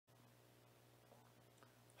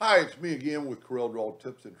Hi, it's me again with Corel Draw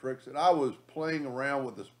Tips and Tricks, and I was playing around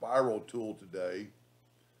with the spiral tool today,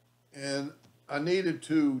 and I needed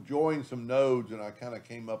to join some nodes, and I kind of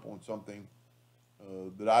came up on something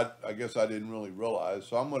that I guess I didn't really realize.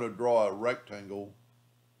 So I'm going to draw a rectangle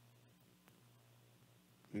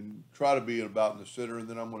and try to be about in the center, and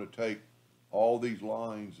then I'm going to take all these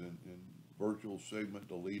lines and virtual segment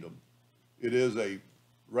delete them. It is a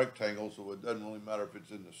rectangle, so it doesn't really matter if it's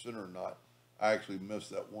in the center or not. I actually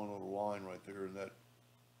missed that one little line right there, and that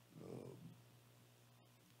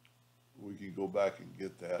we can go back and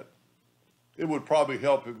get that. It would probably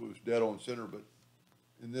help if it was dead on center, but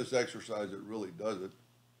in this exercise, it really doesn't.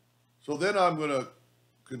 So then I'm going to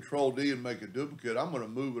Control D and make a duplicate. I'm going to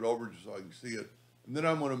move it over just so I can see it, and then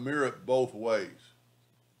I'm going to mirror it both ways.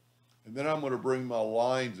 And then I'm going to bring my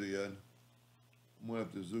lines in. I'm going to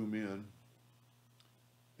have to zoom in.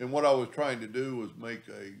 And what I was trying to do was make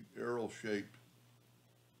a arrow-shaped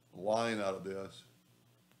line out of this.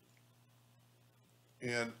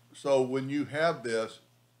 And so when you have this,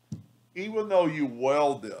 even though you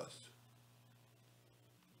weld this,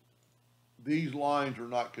 these lines are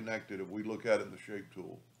not connected if we look at it in the shape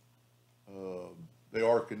tool. They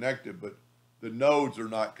are connected, but the nodes are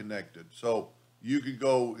not connected. So you can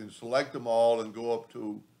go and select them all and go up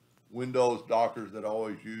to Windows Dockers that I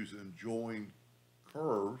always use and join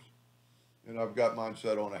curves. And I've got mine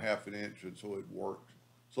set on 1/2 inch, and so it works.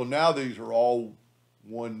 So now these are all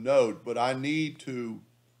one node, but I need to,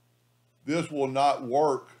 this will not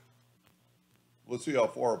work. Let's see how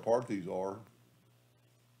far apart these are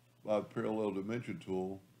by the parallel dimension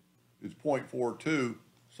tool. It's 0.42,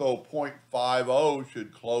 so 0.50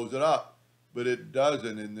 should close it up, but it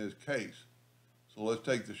doesn't in this case. So let's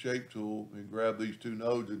take the shape tool and grab these two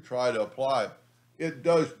nodes and try to apply it. It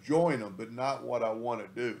does join them, but not what I want to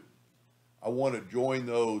do. I want to join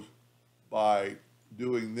those by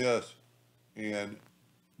doing this and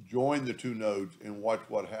join the two nodes and watch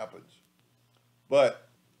what happens. But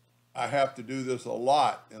I have to do this a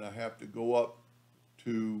lot, and I have to go up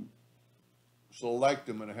to select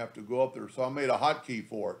them, and I have to go up there. So I made a hotkey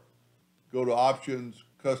for it. Go to Options,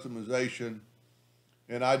 Customization,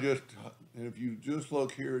 and if you just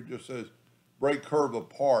look here, it just says Break Curve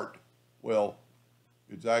Apart. Well,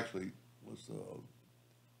 it's actually, let's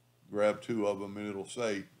grab two of them, and it'll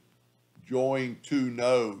say Join two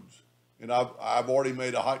nodes. And I've already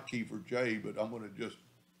made a hotkey for J, but I'm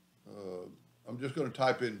just going to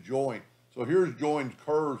type in join. So here's joined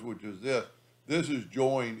curves, which is this. This is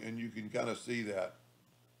join, and you can kind of see that.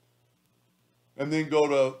 And then go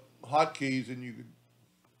to hotkeys, and you can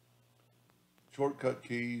shortcut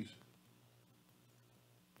keys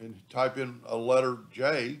and type in a letter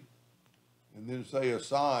J, and then say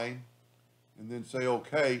assign, and then say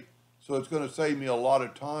OK. So it's going to save me a lot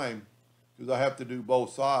of time because I have to do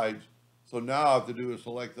both sides. So now I have to do is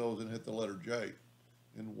select those and hit the letter J.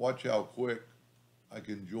 And watch how quick I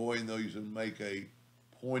can join those and make a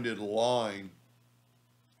pointed line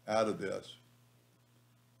out of this.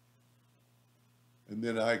 And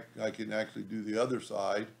then I can actually do the other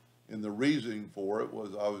side. And the reasoning for it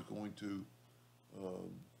was I was going to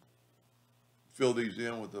fill these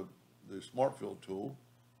in with the Smart Fill tool.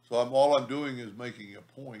 So all I'm doing is making a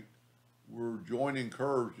point. We're joining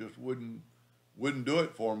curves just wouldn't do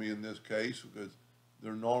it for me in this case because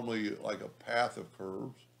they're normally like a path of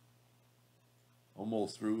curves.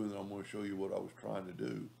 Almost through, and I'm going to show you what I was trying to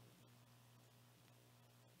do.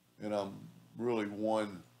 And I'm really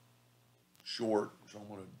one short, so I'm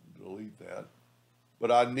going to delete that.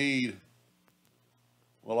 But I need,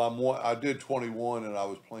 well, I did 21 and I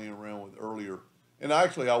was playing around with earlier. And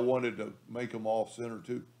actually I wanted to make them off center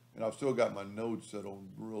too. And I've still got my nodes set on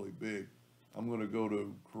really big. I'm going to go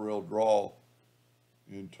to Corel Draw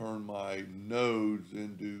and turn my nodes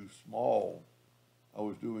into small. I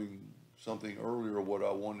was doing something earlier what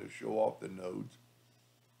I wanted to show off the nodes.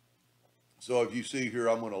 So if you see here,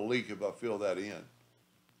 I'm going to leak if I fill that in.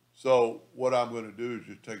 So what I'm going to do is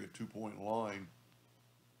just take a 2-point line.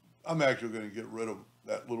 I'm actually going to get rid of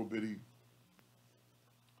that little bitty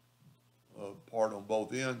part on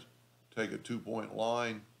both ends, take a 2-point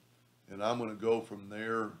line, and I'm going to go from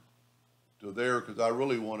there to there because I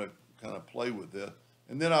really want to kind of play with this.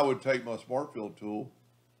 And then I would take my Smart Fill tool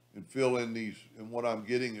and fill in these, and what I'm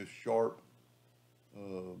getting is sharp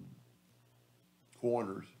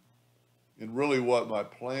corners. And really what my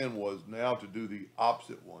plan was now to do the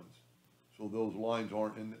opposite ones. So those lines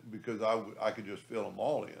aren't in, because I could just fill them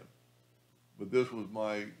all in. But this was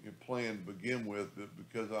my plan to begin with, that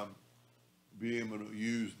because I'm being able to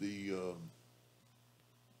use the,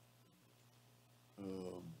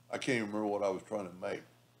 I can't even remember what I was trying to make.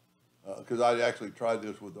 because I actually tried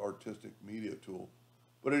this with the artistic media tool,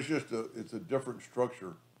 but it's a different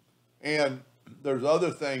structure. And there's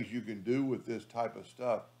other things you can do with this type of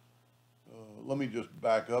stuff. Let me just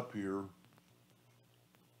back up here.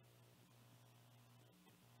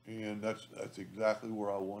 And that's exactly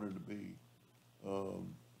where I wanted to be.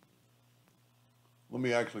 Let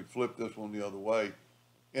me actually flip this one the other way.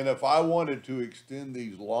 And if I wanted to extend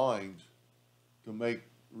these lines to make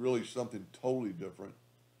really something totally different,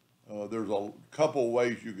 there's a couple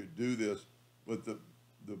ways you could do this, but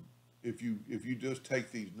if you just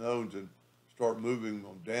take these nodes and start moving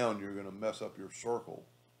them down, you're going to mess up your circle.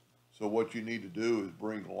 So what you need to do is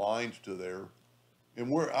bring lines to there. And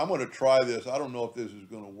I'm going to try this. I don't know if this is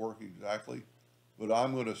going to work exactly, but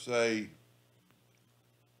I'm going to say,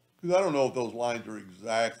 because I don't know if those lines are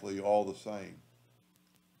exactly all the same.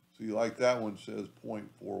 See, like that one says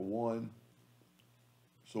 0.41.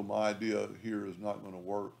 So my idea here is not going to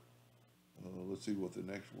work. Let's see what the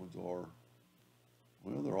next ones are.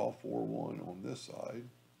 Well, they're all 4.1 on this side.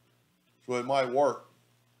 So it might work.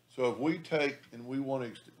 So if we take and we want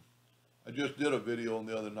to, I just did a video on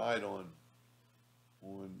the other night on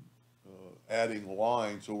adding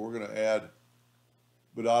lines. So we're going to add,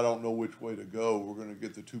 but I don't know which way to go. We're going to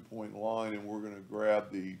get the 2-point line and we're going to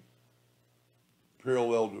grab the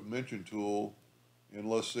parallel dimension tool, and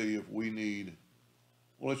let's see if we need,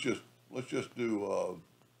 well, let's just do,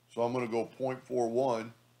 so I'm going to go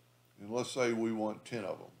 0.41, and let's say we want 10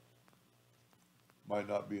 of them. Might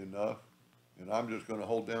not be enough, and I'm just going to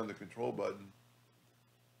hold down the control button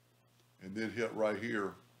and then hit right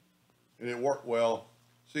here, and it worked. Well,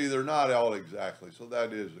 see, they're not all exactly, so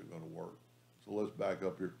that isn't going to work. So let's back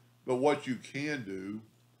up here. But what you can do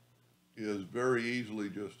is very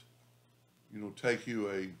easily just, take you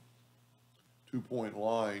a 2-point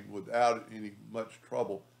line without any much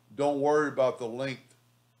trouble. Don't worry about the length,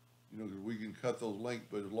 because we can cut those lengths,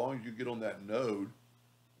 but as long as you get on that node,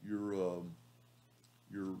 I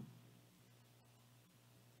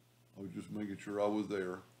was just making sure I was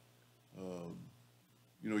there.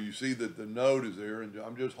 You see that the node is there, and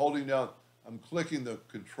I'm just holding down, I'm clicking the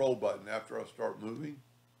control button after I start moving.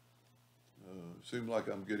 Seems like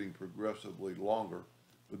I'm getting progressively longer,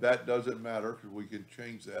 but that doesn't matter because we can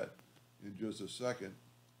change that in just a second.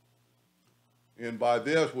 And by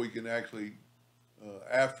this, we can actually,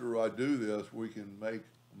 after I do this, we can make,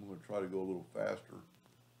 I'm going to try to go a little faster.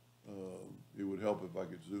 It would help if I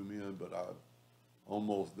could zoom in, but I'm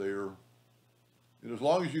almost there. And as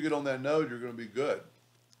long as you get on that node, you're going to be good.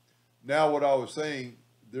 Now, what I was saying,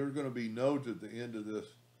 there's going to be nodes at the end of this.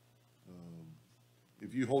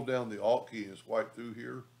 If you hold down the Alt key and swipe through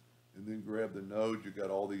here, and then grab the nodes, you got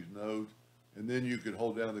all these nodes, and then you can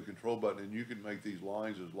hold down the control button, and you can make these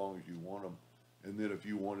lines as long as you want them. And then if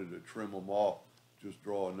you wanted to trim them off, just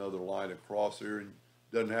draw another line across there, and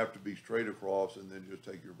it doesn't have to be straight across, and then just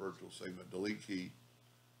take your virtual segment delete key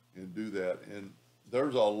and do that. And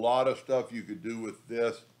there's a lot of stuff you could do with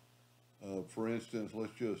this. For instance,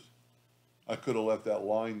 I could have left that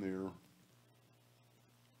line there.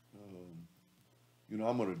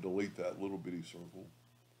 I'm going to delete that little bitty circle.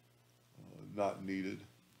 Not needed.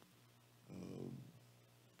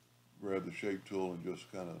 Grab the shape tool and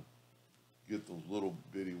just kind of get those little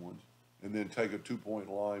bitty ones. And then take a 2-point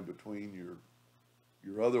line between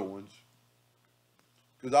your other ones.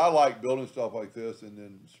 Because I like building stuff like this and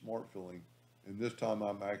then smart filling. And this time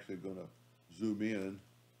I'm actually going to zoom in,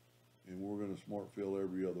 and we're going to smart fill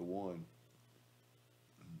every other one.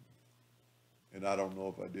 And I don't know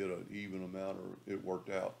if I did an even amount or it worked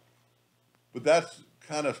out. But that's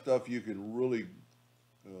kind of stuff you can really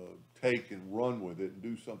take and run with it and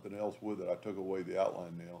do something else with it. I took away the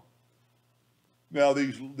outline now. Now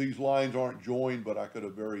these lines aren't joined, but I could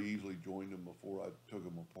have very easily joined them before I took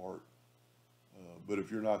them apart. But if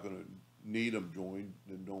you're not going to need them joined,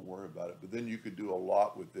 then don't worry about it. But then you could do a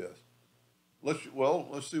lot with this. Let's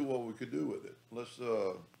see what we could do with it. Let's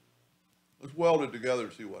weld it together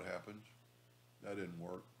and see what happens. That didn't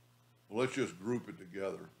work. Well, let's just group it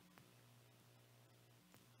together.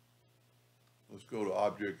 Let's go to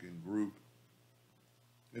Object and Group.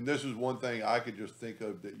 And this is one thing I could just think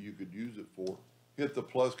of that you could use it for. Hit the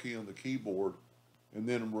plus key on the keyboard, and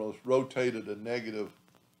then rotate it a negative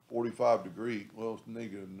 45 degree. Well, it's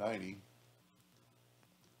negative 90.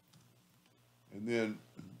 And then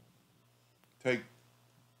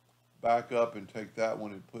back up and take that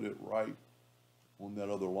one and put it right on that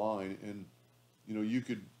other line. And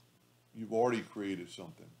you've already created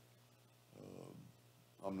something.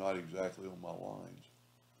 I'm not exactly on my lines.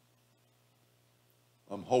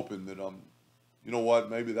 I'm hoping that you know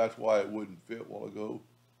what, maybe that's why it wouldn't fit a while ago.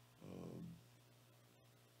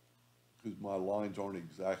 because my lines aren't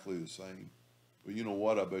exactly the same. But you know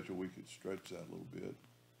what? I bet you we could stretch that a little bit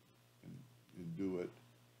and do it.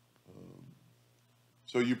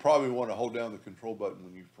 So you probably want to hold down the control button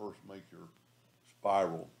when you first make your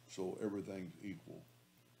spiral so everything's equal.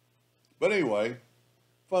 But anyway,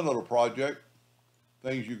 fun little project.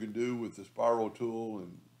 Things you can do with the spiral tool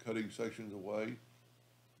and cutting sections away.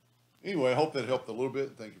 Anyway, I hope that helped a little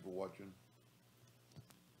bit. Thank you for watching.